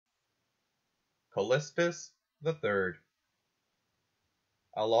Callixtus III.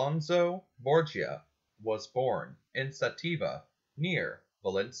 Alonso Borgia was born in Sativa, near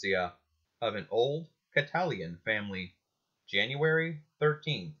Valencia, of an old Catalian family, January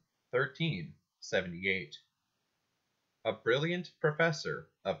 13, 1378. A brilliant professor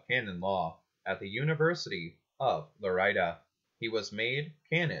of canon law at the University of Lerida, he was made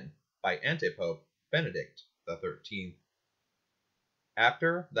canon by Antipope Benedict XIII.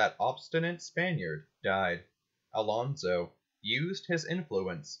 After that obstinate Spaniard died, Alonso used his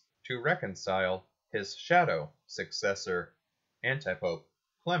influence to reconcile his shadow successor, Antipope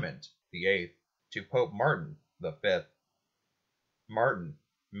Clement VIII, to Pope Martin V. Martin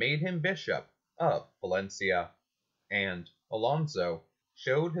made him bishop of Valencia, and Alonso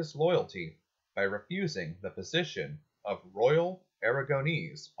showed his loyalty by refusing the position of royal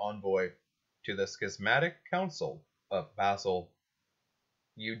Aragonese envoy to the schismatic council of Basel.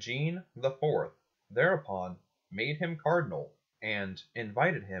 Eugene IV thereupon made him cardinal and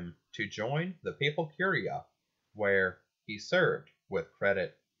invited him to join the papal curia, where he served with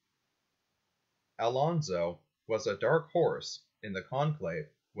credit. Alonso was a dark horse in the conclave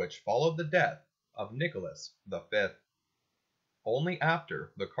which followed the death of Nicholas V. Only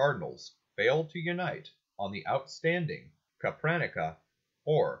after the cardinals failed to unite on the outstanding Capranica,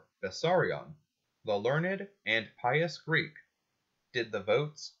 or Bessarion, the learned and pious Greek, did the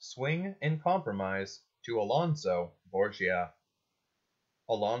votes swing in compromise to Alonso Borgia.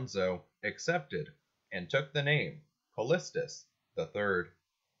 Alonso accepted and took the name Callixtus III.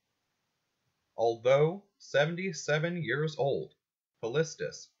 Although 77 years old,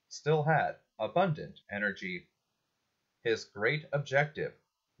 Callixtus still had abundant energy. His great objective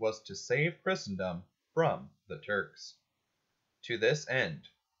was to save Christendom from the Turks. To this end,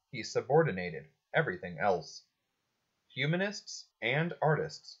 he subordinated everything else. Humanists and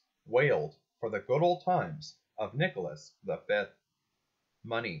artists wailed for the good old times of Nicholas V.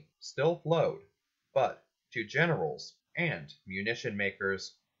 Money still flowed, but to generals and munition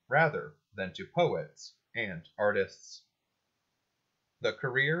makers rather than to poets and artists. The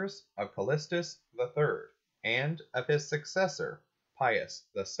careers of Callixtus III and of his successor, Pius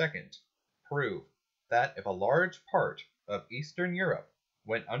II, prove that if a large part of Eastern Europe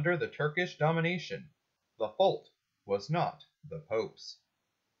went under the Turkish domination, the fault was not the popes.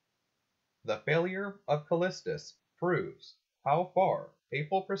 The failure of Callixtus proves how far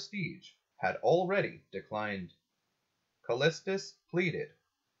papal prestige had already declined. Callixtus pleaded,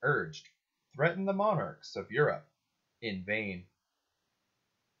 urged, threatened the monarchs of Europe in vain.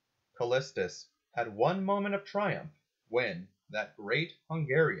 Callixtus had one moment of triumph when that great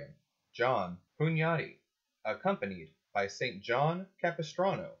Hungarian, John Hunyadi, accompanied by St. John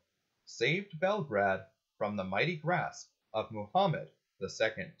Capistrano, saved Belgrade from the mighty grasp of Muhammad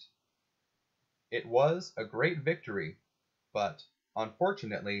II. It was a great victory, but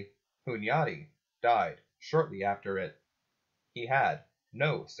unfortunately Hunyadi died shortly after it. He had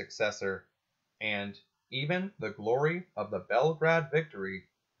no successor, and even the glory of the Belgrade victory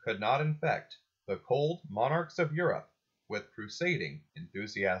could not infect the cold monarchs of Europe with crusading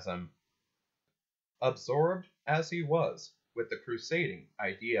enthusiasm. Absorbed as he was with the crusading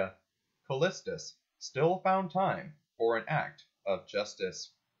idea, Callixtus still found time for an act of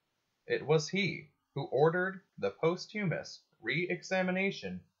justice. It was he who ordered the posthumous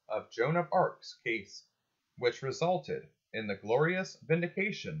re-examination of Joan of Arc's case, which resulted in the glorious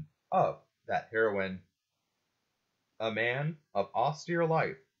vindication of that heroine. A man of austere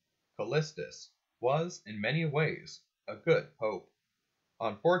life, Callixtus was in many ways a good pope.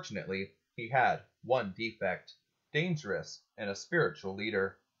 Unfortunately, he had one defect, dangerous in a spiritual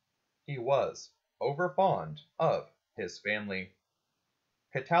leader. He was overfond of his family.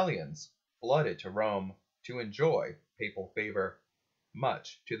 Catalians flooded to Rome to enjoy papal favor,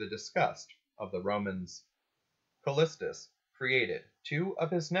 much to the disgust of the Romans. Callixtus created two of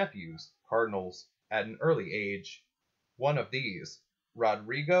his nephews cardinals at an early age. One of these,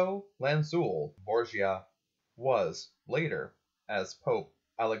 Rodrigo Lanzul Borgia, was later, as Pope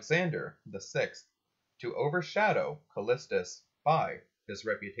Alexander VI, to overshadow Callixtus by his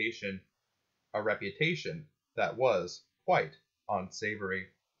reputation, a reputation that was quite unsavory.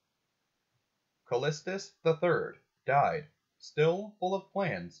 Callixtus III died, still full of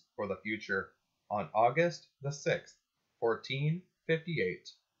plans for the future, on August 6, 1458.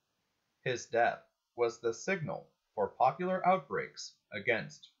 His death was the signal for popular outbreaks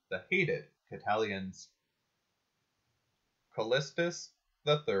against the hated Catalians. Callixtus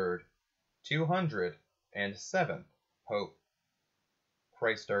III, 207th Pope.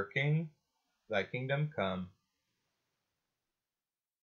 Christ our King, thy kingdom come.